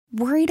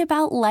Worried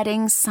about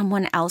letting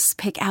someone else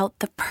pick out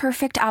the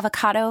perfect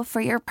avocado for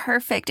your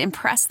perfect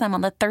impress them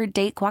on the third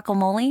date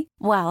guacamole?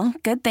 Well,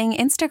 good thing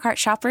Instacart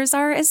shoppers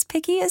are as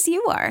picky as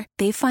you are.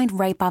 They find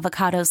ripe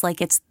avocados like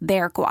it's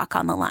their guac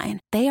on the line.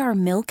 They are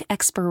milk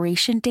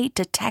expiration date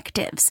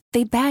detectives.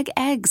 They bag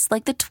eggs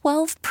like the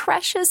 12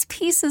 precious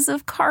pieces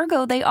of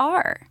cargo they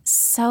are.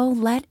 So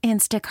let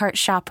Instacart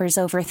shoppers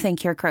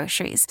overthink your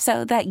groceries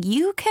so that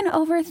you can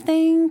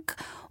overthink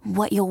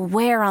what you'll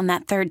wear on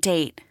that third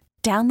date.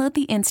 Download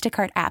the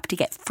Instacart app to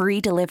get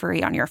free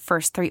delivery on your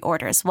first 3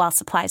 orders while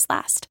supplies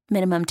last.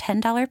 Minimum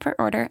 $10 per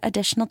order.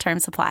 Additional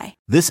terms apply.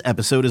 This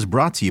episode is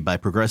brought to you by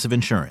Progressive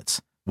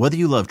Insurance. Whether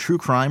you love true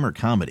crime or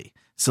comedy,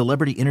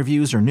 celebrity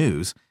interviews or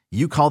news,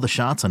 you call the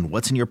shots on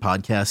what's in your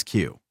podcast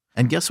queue.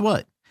 And guess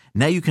what?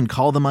 Now you can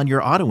call them on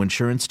your auto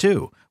insurance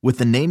too with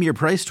the Name Your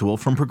Price tool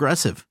from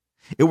Progressive.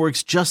 It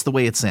works just the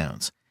way it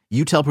sounds.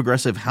 You tell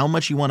Progressive how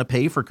much you want to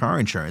pay for car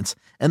insurance,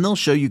 and they'll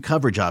show you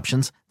coverage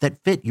options that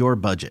fit your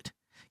budget.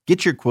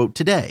 Get your quote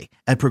today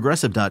at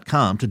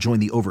Progressive.com to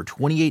join the over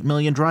 28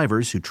 million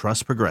drivers who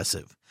trust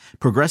Progressive.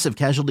 Progressive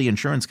Casualty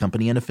Insurance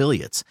Company and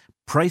Affiliates.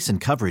 Price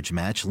and coverage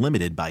match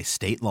limited by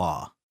state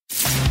law.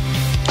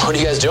 What are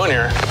you guys doing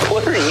here?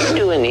 What are you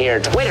doing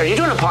here? Wait, are you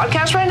doing a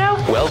podcast right now?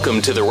 Welcome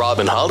to the Rob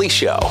and Holly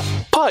Show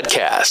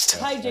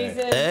podcast. Hi,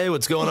 Jason. Hey,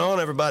 what's going on,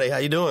 everybody? How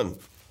you doing?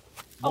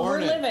 Oh,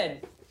 we're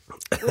living.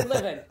 We're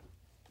living.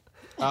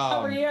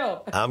 How are you?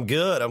 I'm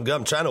good.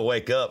 I'm trying to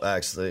wake up,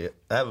 actually.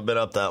 I haven't been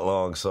up that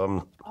long, so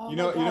I'm... You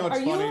know what's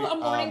funny? Are you a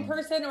morning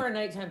person or a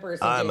nighttime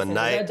person, I'm Jason?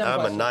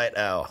 a night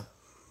owl.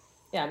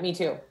 Yeah, me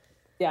too.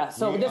 Yeah,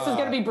 so this is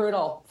going to be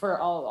brutal for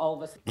all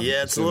of us.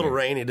 Yeah, it's a little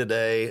rainy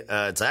today.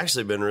 It's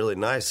actually been really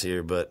nice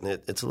here, but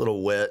it's a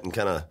little wet and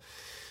kind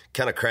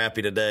of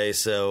crappy today.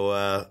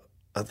 So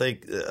I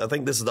think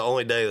this is the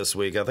only day this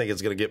week. I think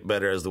it's going to get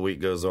better as the week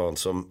goes on.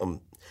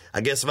 So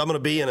I guess if I'm going to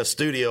be in a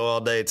studio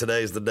all day,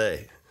 today's the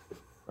day.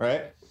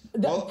 Right?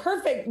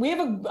 Perfect. We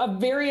have a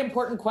very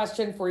important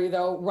question for you,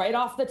 though, right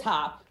off the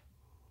top.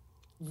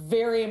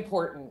 Very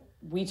important.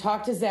 We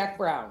talked to Zac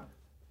Brown.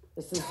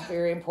 This is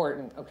very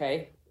important,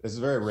 okay? This is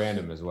very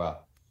random as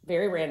well.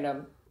 Very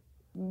random.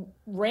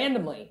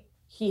 Randomly,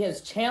 he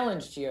has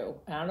challenged you,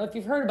 I don't know if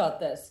you've heard about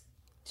this,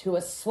 to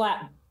a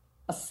slap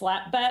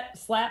competition.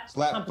 Fight.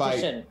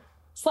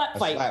 Slap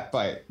fight. Slap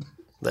fight.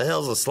 The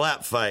hell's a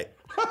slap fight?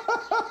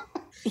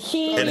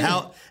 And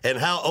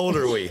how old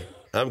are we?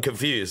 I'm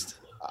confused.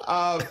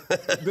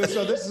 This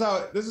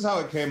is how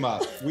it came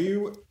up.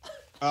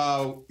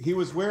 He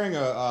was wearing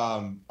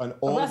an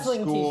old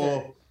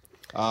school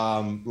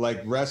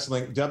like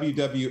wrestling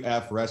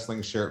WWF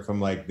wrestling shirt from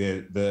like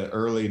the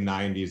early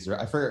 90s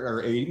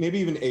or 80, maybe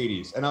even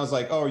 80s. And I was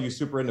like, "Oh, are you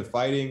super into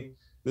fighting?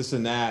 This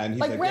and that?" And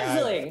he's like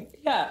wrestling.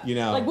 Yeah. You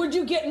know. Like, would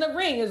you get in the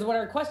ring is what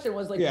our question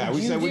was. Like, yeah,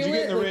 we said, would you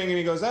get in the ring? And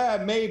he goes,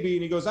 maybe.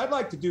 And he goes, I'd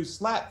like to do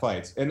slap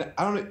fights. And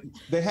I don't know,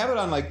 they have it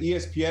on like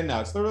ESPN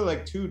now. It's literally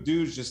like two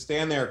dudes just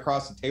stand there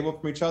across the table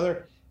from each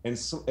other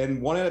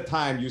and one at a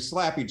time you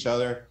slap each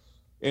other.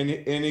 And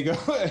he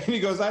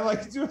goes, I'd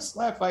like to do a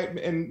slap fight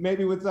and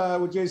maybe with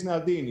Jason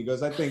Aldean. He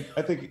goes, I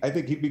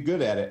think he'd be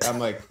good at it. I'm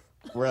like,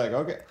 we're like,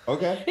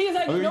 okay. He's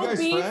like, no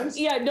beef. Friends?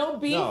 Yeah, no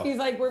beef. No. He's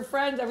like, we're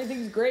friends.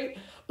 Everything's great.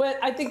 But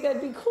I think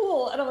that'd be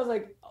cool. And I was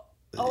like,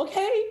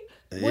 okay.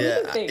 What do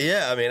you think?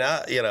 Yeah. I mean,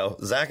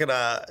 Zac and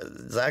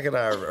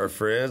I are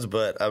friends,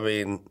 but I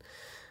mean,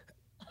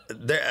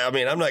 I'm not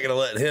going to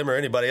let him or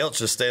anybody else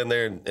just stand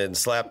there and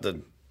slap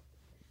the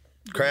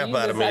crap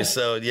out of me.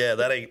 So yeah,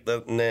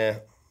 nah,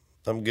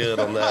 I'm good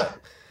on that.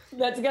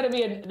 That's gonna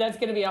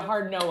be a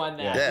hard no on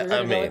that.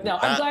 Yeah, no.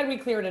 I'm glad we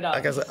cleared it up.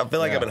 Like I said, I feel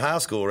like I'm in high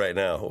school right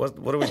now.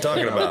 What are we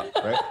talking about?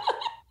 Right?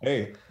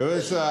 Hey, it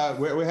was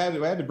we had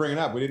to bring it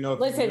up. We didn't know.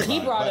 Listen, he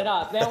brought it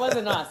up. That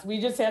wasn't us. We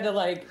just had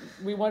to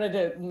we wanted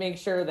to make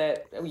sure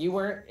that you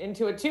weren't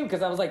into it too,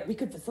 because I was like, we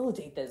could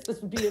facilitate this.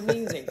 This would be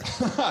amazing.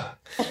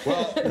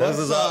 Well, this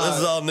is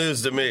all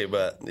news to me,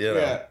 but you know.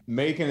 Yeah,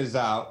 Macon is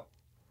out.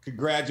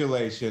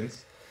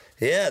 Congratulations.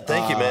 Yeah,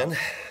 thank you, man.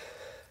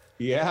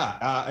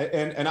 Yeah,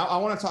 and I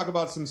want to talk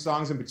about some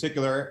songs in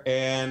particular,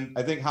 and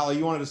I think, Holly,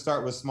 you wanted to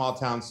start with Small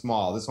Town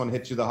Small. This one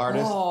hit you the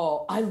hardest?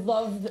 Oh, I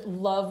love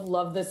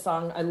this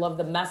song. I love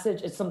the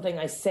message. It's something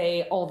I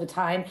say all the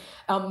time.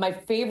 My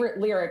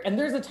favorite lyric, and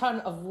there's a ton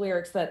of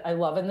lyrics that I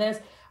love in this,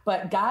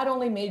 but God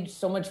only made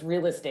so much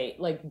real estate.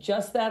 Like,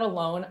 just that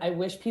alone, I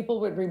wish people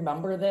would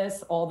remember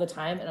this all the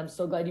time, and I'm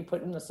so glad you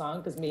put it in the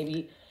song, because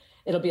maybe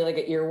it'll be like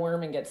an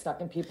earworm and get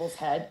stuck in people's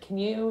head. Can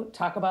you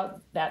talk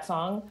about that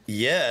song?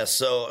 Yeah,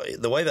 so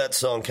the way that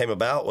song came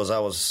about was I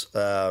was,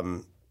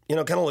 kind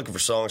of looking for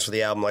songs for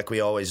the album like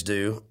we always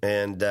do.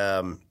 And,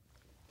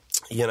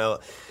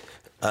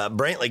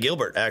 Brantley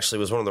Gilbert actually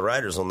was one of the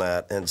writers on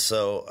that. And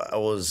so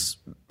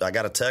I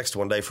got a text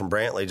one day from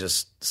Brantley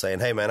just saying,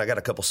 hey, man, I got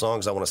a couple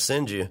songs I want to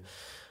send you.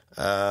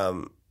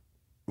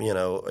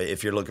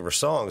 If you're looking for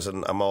songs,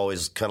 and I'm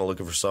always kind of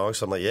looking for songs.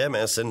 So I'm like, yeah,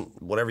 man, send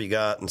whatever you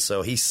got. And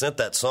so he sent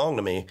that song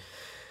to me,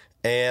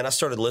 and I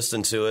started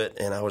listening to it,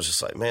 and I was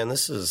just like, man,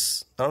 this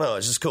is, I don't know,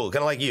 it's just cool.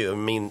 Kind of like you. I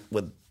mean,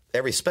 with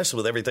especially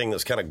with everything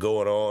that's kind of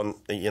going on,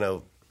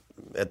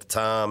 at the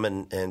time,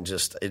 and it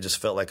just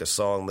felt like a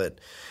song that,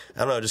 I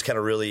don't know, just kind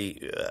of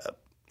really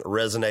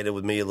resonated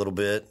with me a little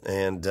bit,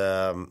 and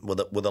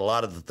with a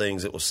lot of the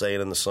things it was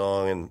saying in the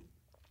song,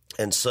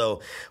 and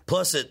so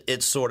plus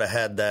it sort of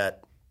had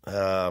that,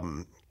 I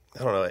don't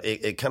know,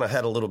 it kind of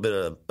had a little bit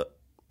of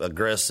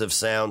aggressive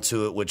sound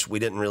to it, which we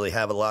didn't really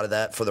have a lot of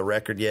that for the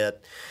record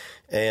yet.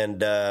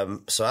 And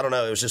so I don't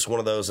know, it was just one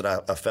of those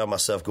that I found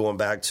myself going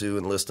back to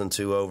and listening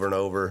to over and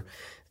over,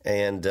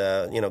 and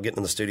getting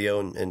in the studio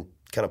and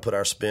kind of put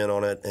our spin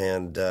on it,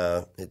 and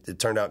it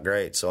turned out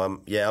great. So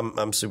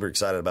I'm super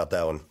excited about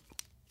that one.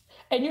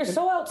 And you're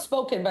so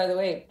outspoken, by the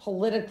way,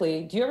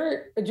 politically. Do you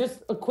ever,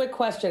 just a quick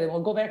question, and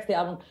we'll go back to the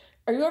album.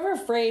 Are you ever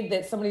afraid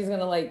that somebody's going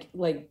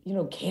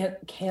to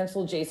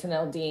cancel Jason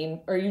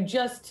Aldean? Or are you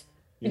just,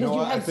 because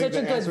you have such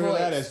a good voice?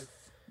 That is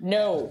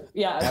no.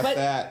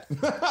 Yeah.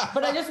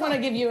 But I just want to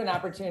give you an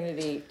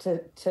opportunity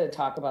to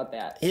talk about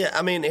that. Yeah.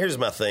 I mean, here's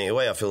my thing. The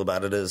way I feel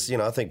about it is,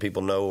 I think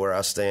people know where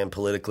I stand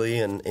politically.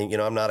 And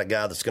I'm not a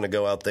guy that's going to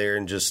go out there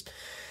and just,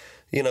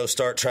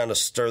 start trying to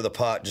stir the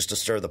pot just to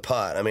stir the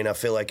pot. I mean, I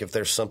feel like if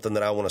there's something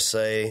that I want to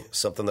say,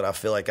 something that I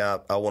feel like I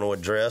want to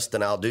address,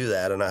 then I'll do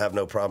that. And I have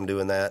no problem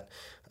doing that.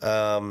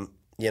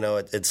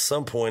 At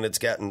some point it's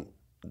gotten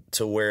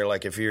to where,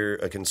 like, if you're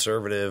a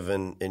conservative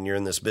and you're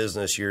in this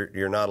business,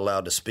 you're not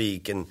allowed to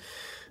speak.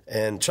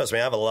 And trust me,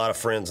 I have a lot of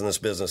friends in this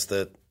business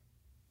that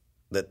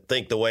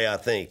think the way I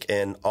think,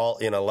 and a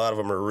lot of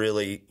them are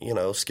really,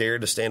 scared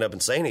to stand up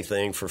and say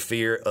anything for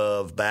fear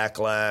of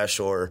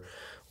backlash or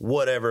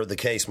whatever the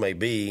case may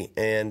be.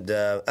 And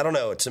I don't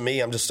know. To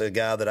me, I'm just a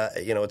guy that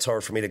it's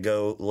hard for me to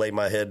go lay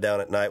my head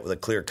down at night with a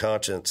clear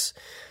conscience,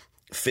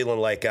 feeling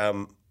like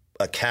I'm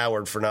a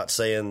coward for not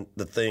saying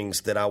the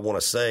things that I want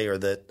to say or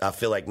that I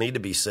feel like need to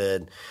be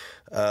said.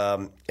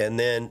 And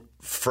then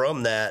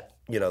from that,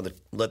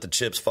 let the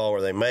chips fall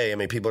where they may. I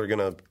mean, people are going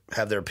to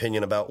have their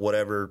opinion about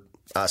whatever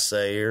I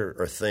say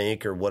or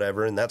think or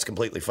whatever, and that's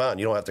completely fine.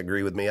 You don't have to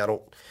agree with me. I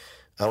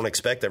don't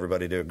expect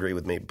everybody to agree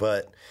with me,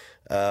 but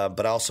I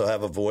also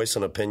have a voice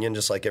and opinion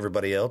just like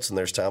everybody else. And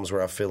there's times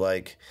where I feel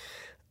like,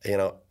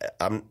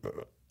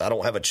 I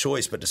don't have a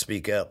choice but to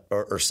speak up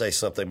or say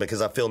something,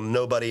 because I feel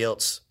nobody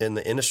else in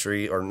the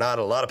industry, or not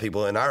a lot of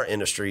people in our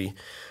industry,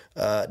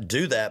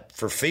 do that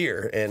for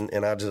fear.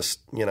 And I just,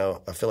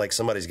 I feel like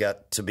somebody's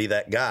got to be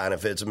that guy. And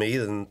if it's me,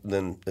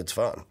 then it's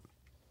fine.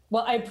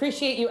 Well, I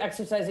appreciate you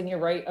exercising your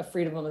right of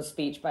freedom of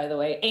speech, by the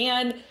way,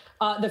 and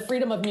the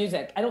freedom of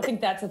music. I don't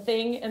think that's a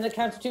thing in the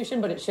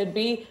Constitution, but it should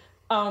be.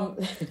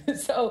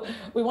 So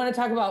we want to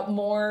talk about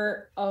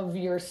more of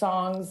your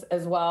songs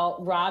as well.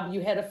 Rob,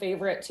 you had a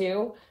favorite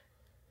too?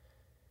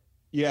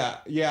 Yeah.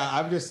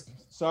 I'm just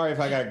sorry if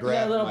I got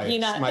grabbed.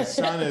 My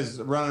son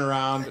is running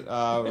around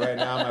right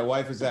now. My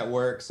wife is at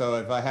work, so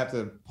if I have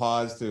to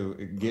pause to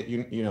get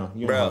you know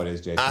how it is,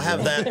 Jason. I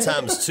have that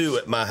times two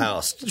at my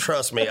house.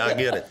 Trust me, I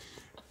get it.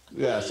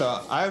 Yeah,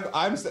 so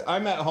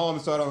I'm at home,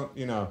 so I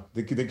don't.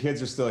 The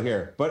kids are still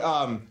here, but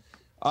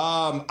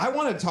I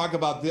want to talk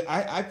about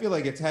I feel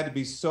like it's had to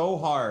be so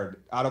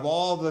hard out of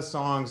all the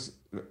songs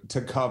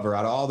to cover,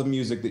 out of all the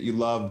music that you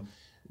love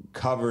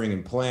covering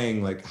and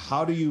playing, like,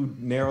 how do you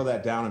narrow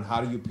that down, and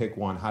how do you pick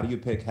one? How do you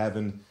pick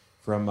Heaven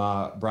from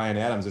Bryan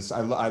Adams?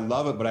 I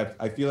love it, but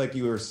I feel like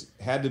you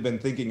had to have been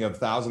thinking of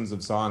thousands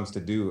of songs to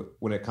do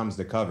when it comes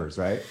to covers,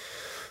 right?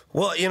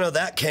 Well,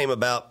 that came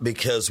about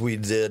because we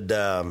did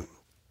the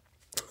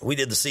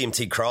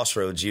CMT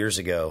Crossroads years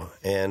ago,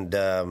 and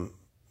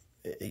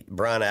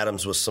Bryan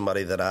Adams was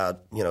somebody that I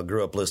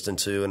grew up listening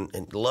to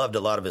and loved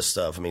a lot of his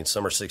stuff. I mean,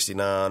 Summer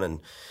 '69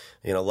 and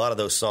a lot of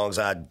those songs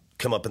I'd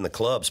come up in the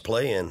clubs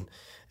playing.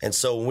 And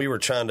so when we were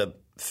trying to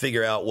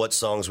figure out what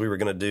songs we were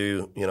going to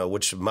do,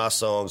 which of my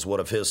songs, what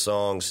of his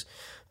songs,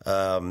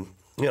 I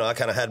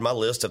kind of had my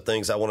list of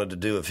things I wanted to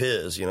do of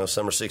his,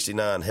 Summer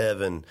 '69,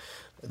 Heaven,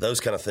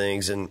 those kind of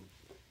things. And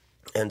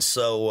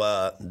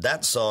so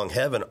that song,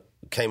 Heaven,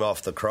 came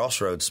off the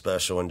Crossroads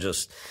special and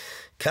just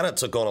kind of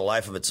took on a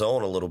life of its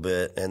own a little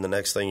bit. And the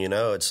next thing you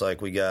know, it's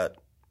like we got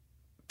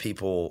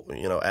people,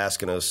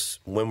 asking us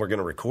when we're going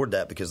to record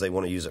that because they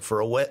want to use it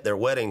for their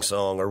wedding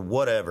song or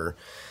whatever,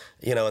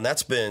 and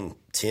that's been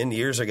 10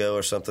 years ago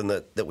or something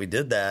that we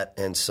did that.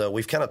 And so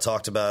we've kind of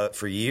talked about it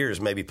for years,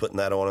 maybe putting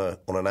that on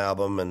an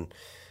album. And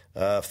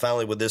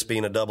finally, with this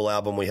being a double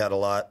album, we had a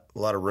lot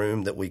of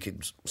room that we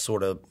could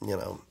sort of,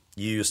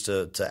 use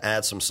to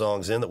add some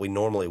songs in that we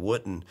normally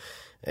wouldn't.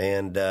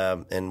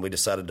 And we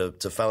decided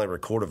to finally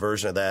record a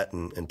version of that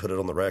and put it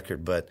on the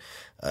record. But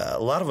a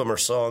lot of them are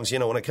songs,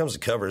 when it comes to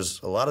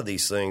covers, a lot of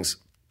these things,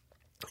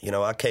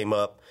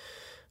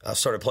 I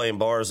started playing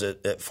bars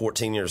at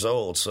 14 years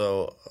old.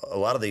 So a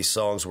lot of these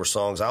songs were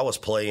songs I was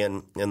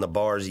playing in the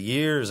bars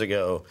years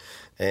ago.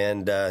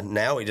 And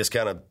now we just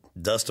kind of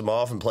dust them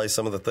off and play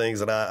some of the things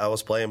that I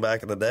was playing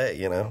back in the day,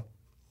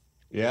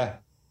 Yeah.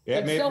 Yeah,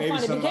 it's so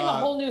fun. It became a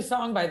whole new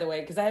song, by the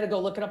way, because I had to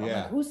go look it up. I'm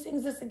like, who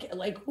sings this again?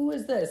 Like, who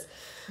is this?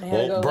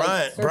 Well,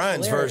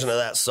 Brian's version of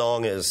that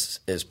song is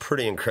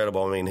pretty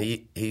incredible. I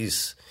mean,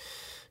 he's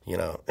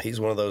he's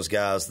one of those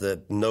guys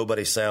that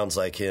nobody sounds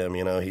like him.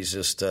 He's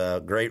just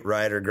a great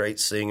writer, great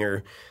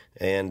singer.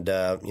 And,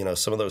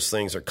 some of those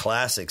things are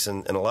classics.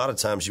 And a lot of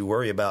times you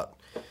worry about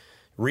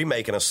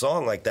remaking a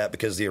song like that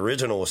because the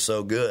original was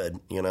so good,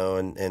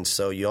 and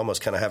so you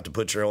almost kind of have to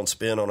put your own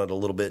spin on it a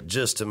little bit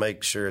just to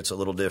make sure it's a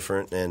little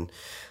different. And,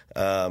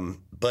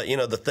 but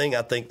the thing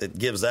I think that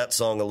gives that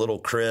song a little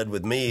cred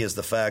with me is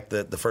the fact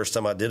that the first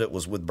time I did it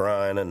was with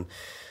Brian, and,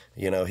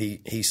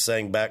 he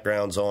sang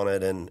backgrounds on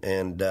it,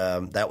 and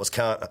that was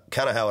kind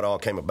of how it all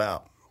came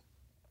about.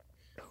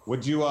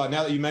 Would you, now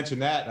that you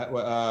mentioned that,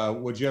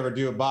 would you ever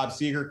do a Bob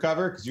Seger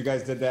cover? Because you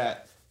guys did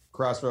that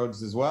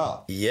Crossroads as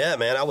well. Yeah,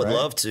 man, I would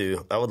love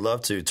to. I would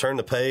love to. Turn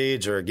the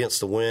Page or Against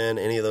the Wind,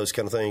 any of those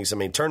kind of things. I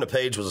mean, Turn the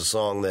Page was a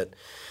song that,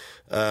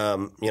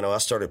 I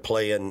started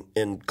playing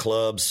in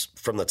clubs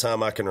from the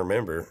time I can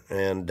remember.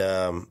 And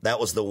that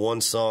was the one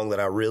song that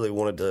I really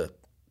wanted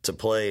to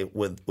play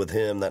with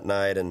him that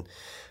night. And,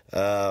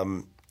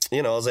 I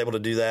was able to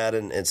do that.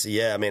 And so,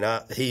 yeah, I mean,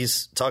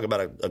 he's talking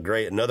about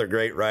another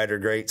great writer,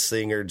 great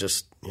singer,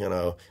 just,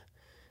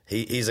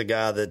 He's a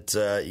guy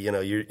that,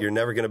 you're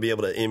never going to be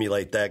able to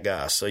emulate that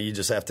guy. So you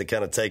just have to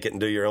kind of take it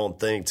and do your own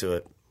thing to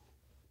it.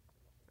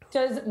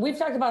 We've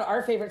talked about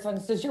our favorite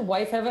songs. Does your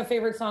wife have a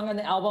favorite song on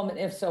the album? And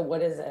if so,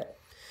 what is it?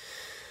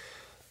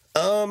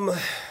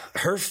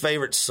 Her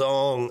favorite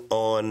song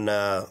on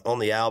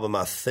the album,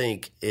 I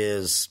think,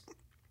 is,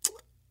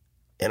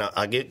 and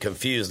I get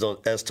confused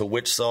as to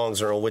which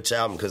songs are on which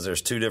album because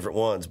there's two different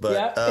ones.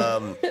 But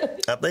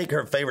I think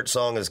her favorite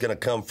song is going to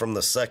come from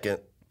the second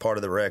part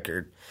of the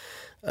record.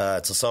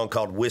 It's a song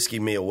called Whiskey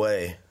Me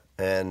Away,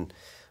 and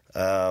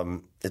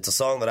it's a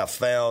song that I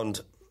found,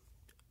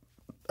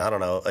 I don't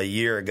know, a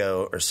year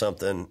ago or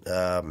something.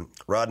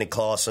 Rodney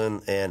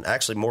Clawson and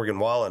actually Morgan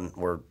Wallen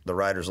were the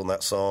writers on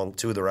that song,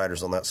 two of the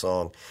writers on that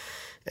song.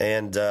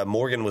 And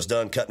Morgan was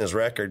done cutting his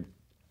record,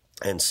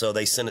 and so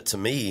they sent it to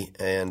me,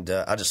 and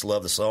I just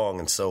love the song.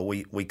 And so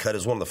we cut it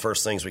as one of the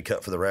first things we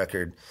cut for the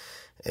record.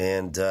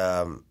 And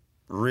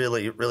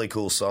really, really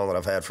cool song that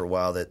I've had for a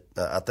while that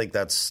I think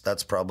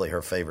that's probably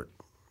her favorite.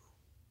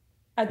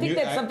 I think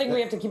that's something we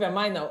have to keep in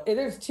mind, though.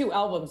 There's two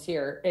albums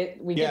here.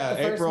 We get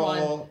the first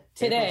one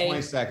today. April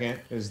 22nd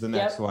is the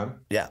next one.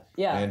 Yeah.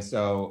 And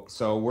so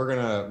we're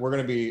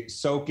gonna be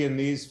soaking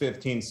these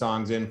 15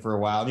 songs in for a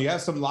while. And you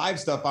have some live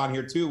stuff on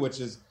here too, which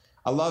is,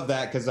 I love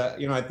that because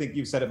I think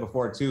you've said it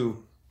before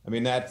too. I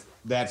mean,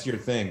 that's your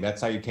thing.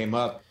 That's how you came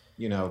up.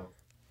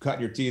 Cut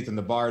your teeth in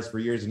the bars for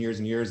years and years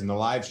and years. And the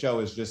live show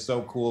is just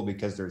so cool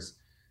because there's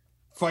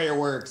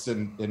fireworks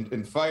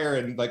and fire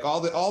and like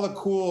all the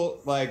cool,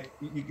 like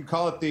you could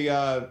call it the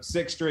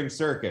 6-string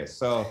circus.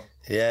 So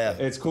yeah,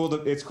 it's cool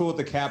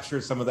to capture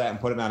some of that and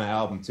put it on an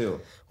album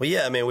too. Well,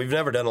 yeah, I mean, we've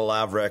never done a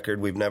live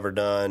record. We've never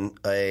done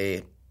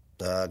a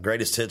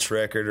greatest hits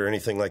record or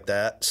anything like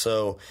that.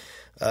 So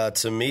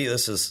to me,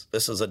 this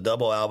is a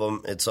double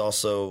album. It's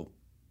also,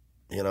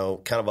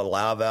 kind of a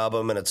live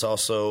album, and it's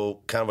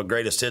also kind of a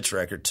greatest hits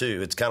record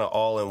too. It's kind of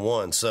all in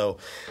one. So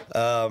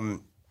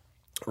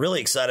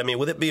really excited. I mean,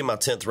 with it being my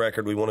 10th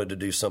record, we wanted to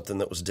do something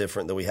that was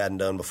different that we hadn't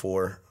done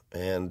before.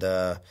 And,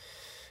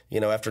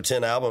 after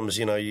 10 albums,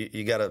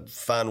 you got to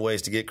find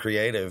ways to get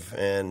creative.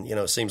 And,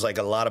 it seems like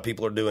a lot of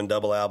people are doing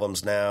double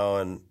albums now.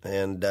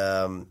 And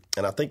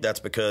I think that's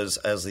because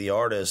as the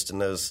artist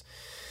and as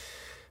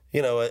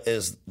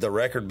the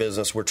record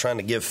business, we're trying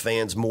to give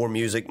fans more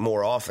music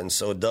more often.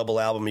 So a double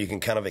album, you can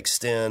kind of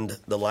extend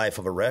the life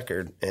of a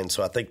record. And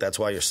so I think that's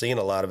why you're seeing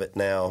a lot of it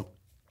now.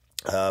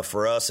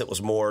 For us, it was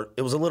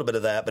a little bit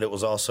of that, but it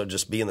was also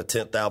just being the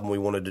 10th album, we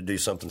wanted to do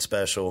something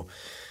special.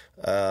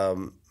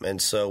 And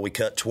so we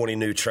cut 20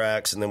 new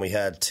tracks, and then we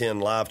had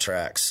 10 live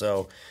tracks.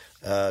 So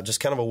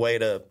just kind of a way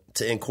to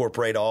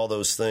incorporate all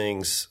those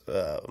things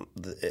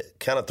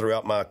kind of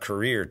throughout my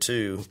career,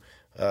 too,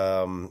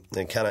 and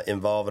kind of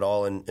involve it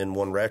all in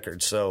one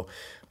record. So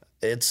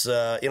it's,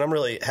 I'm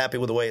really happy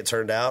with the way it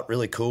turned out.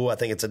 Really cool. I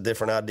think it's a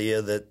different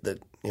idea that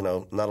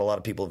not a lot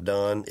of people have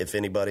done, if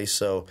anybody.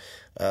 So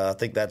I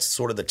think that's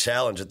sort of the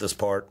challenge at this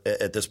point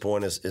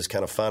is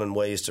kind of finding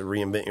ways to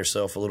reinvent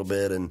yourself a little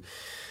bit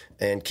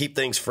and keep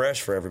things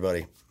fresh for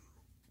everybody.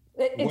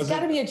 It's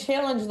got to be a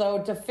challenge,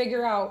 though, to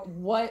figure out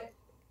what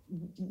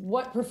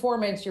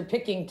performance you're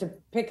picking to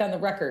pick on the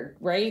record,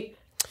 right?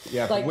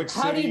 Yeah, like which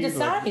how city, do you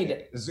decide?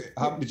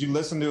 Did you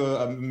listen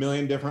to a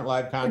million different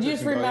live concerts? You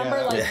just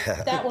remember,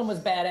 that one was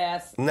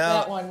badass. No,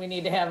 that one we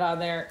need to have on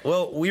there.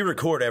 Well, we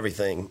record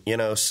everything,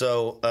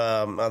 so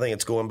I think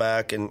it's going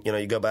back and,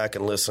 you go back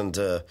and listen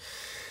to,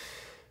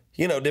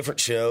 different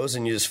shows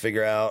and you just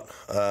figure out,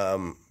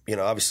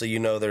 obviously,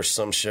 there's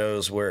some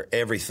shows where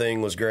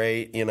everything was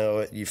great.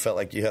 You felt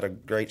like you had a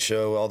great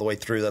show all the way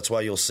through. That's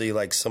why you'll see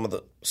like some of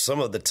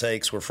the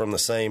takes were from the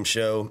same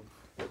show.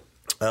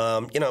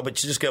 But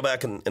you just go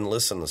back and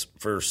listen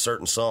for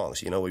certain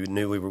songs. We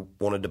knew we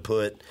wanted to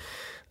put,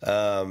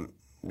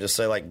 just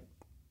say like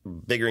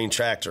Big Green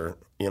Tractor,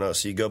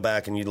 so you go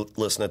back and you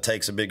listen to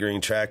takes of Big Green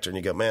Tractor and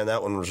you go, man,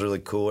 that one was really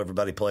cool.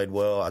 Everybody played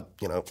well.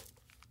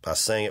 I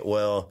sang it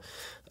well.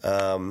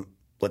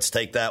 let's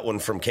take that one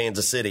from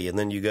Kansas City, and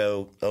then you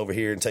go over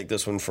here and take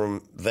this one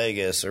from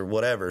Vegas or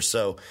whatever.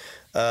 So,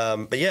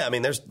 but yeah, I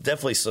mean, there's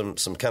definitely some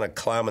kind of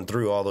climbing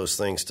through all those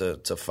things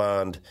to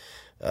find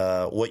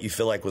what you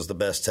feel like was the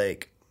best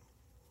take.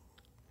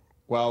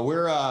 Well,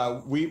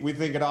 we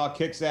think it all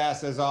kicks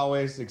ass as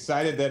always.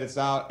 Excited that it's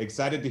out.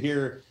 Excited to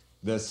hear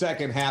the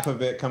second half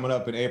of it coming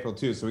up in April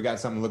too. So we got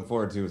something to look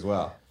forward to as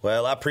well.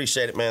 Well, I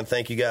appreciate it, man.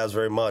 Thank you guys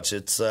very much.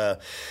 It's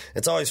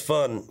always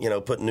fun,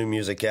 putting new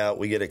music out.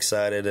 We get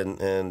excited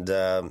and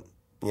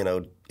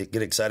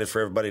get excited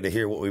for everybody to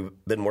hear what we've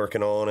been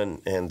working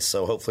on, and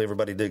so hopefully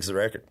everybody digs the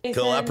record.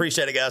 Cool. I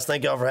appreciate it, guys.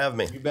 Thank y'all for having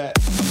me. You bet.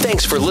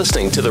 Thanks for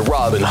listening to the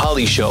Rob and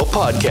Holly Show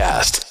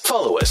podcast.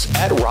 Follow us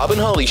at Rob and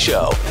Holly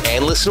Show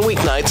and listen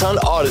weeknights on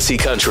Audacy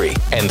Country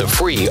and the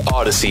free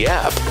Audacy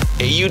app.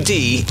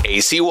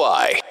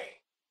 AUDACY.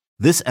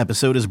 This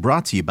episode is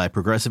brought to you by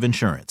Progressive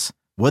Insurance.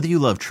 Whether you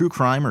love true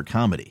crime or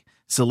comedy,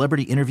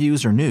 celebrity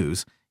interviews or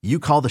news, you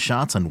call the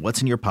shots on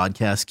what's in your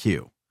podcast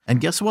queue. And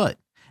guess what?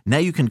 Now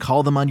you can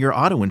call them on your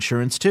auto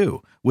insurance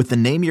too with the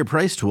Name Your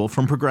Price tool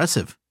from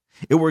Progressive.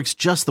 It works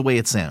just the way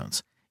it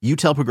sounds. You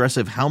tell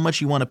Progressive how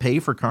much you want to pay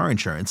for car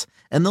insurance,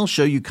 and they'll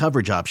show you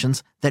coverage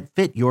options that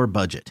fit your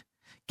budget.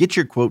 Get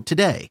your quote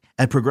today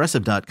at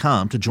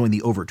Progressive.com to join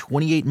the over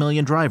 28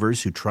 million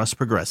drivers who trust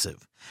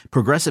Progressive.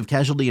 Progressive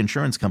Casualty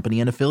Insurance Company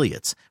and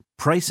Affiliates.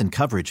 Price and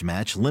coverage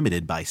match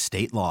limited by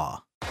state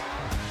law.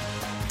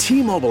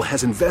 T-Mobile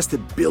has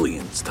invested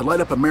billions to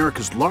light up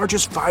America's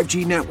largest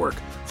 5G network,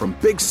 from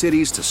big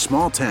cities to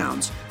small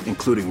towns,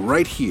 including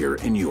right here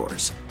in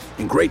yours.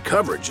 And great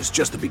coverage is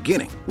just the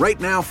beginning. Right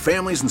now,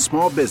 families and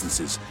small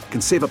businesses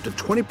can save up to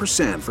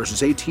 20%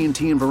 versus AT&T and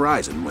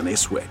Verizon when they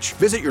switch.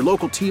 Visit your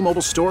local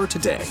T-Mobile store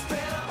today.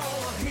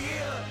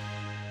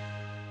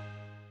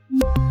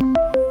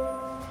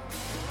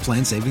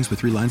 Plan savings with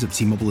 3 lines of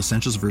T-Mobile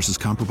Essentials versus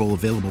comparable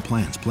available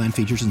plans. Plan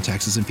features and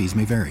taxes and fees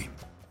may vary.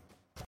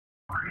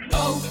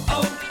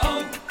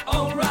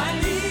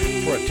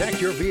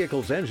 Protect your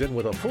vehicle's engine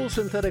with a full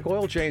synthetic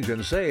oil change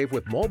and save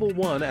with Mobil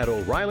 1 at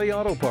O'Reilly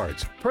Auto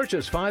Parts.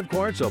 Purchase 5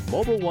 quarts of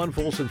Mobil 1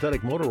 full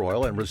synthetic motor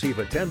oil and receive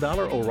a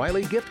 $10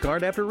 O'Reilly gift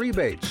card after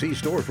rebate. See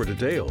store for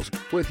details.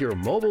 With your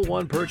Mobil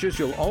 1 purchase,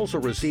 you'll also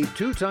receive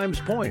 2 times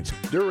points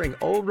during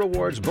O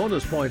Rewards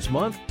Bonus Points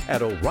Month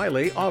at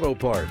O'Reilly Auto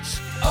Parts.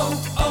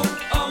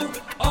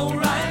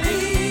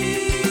 O'Reilly.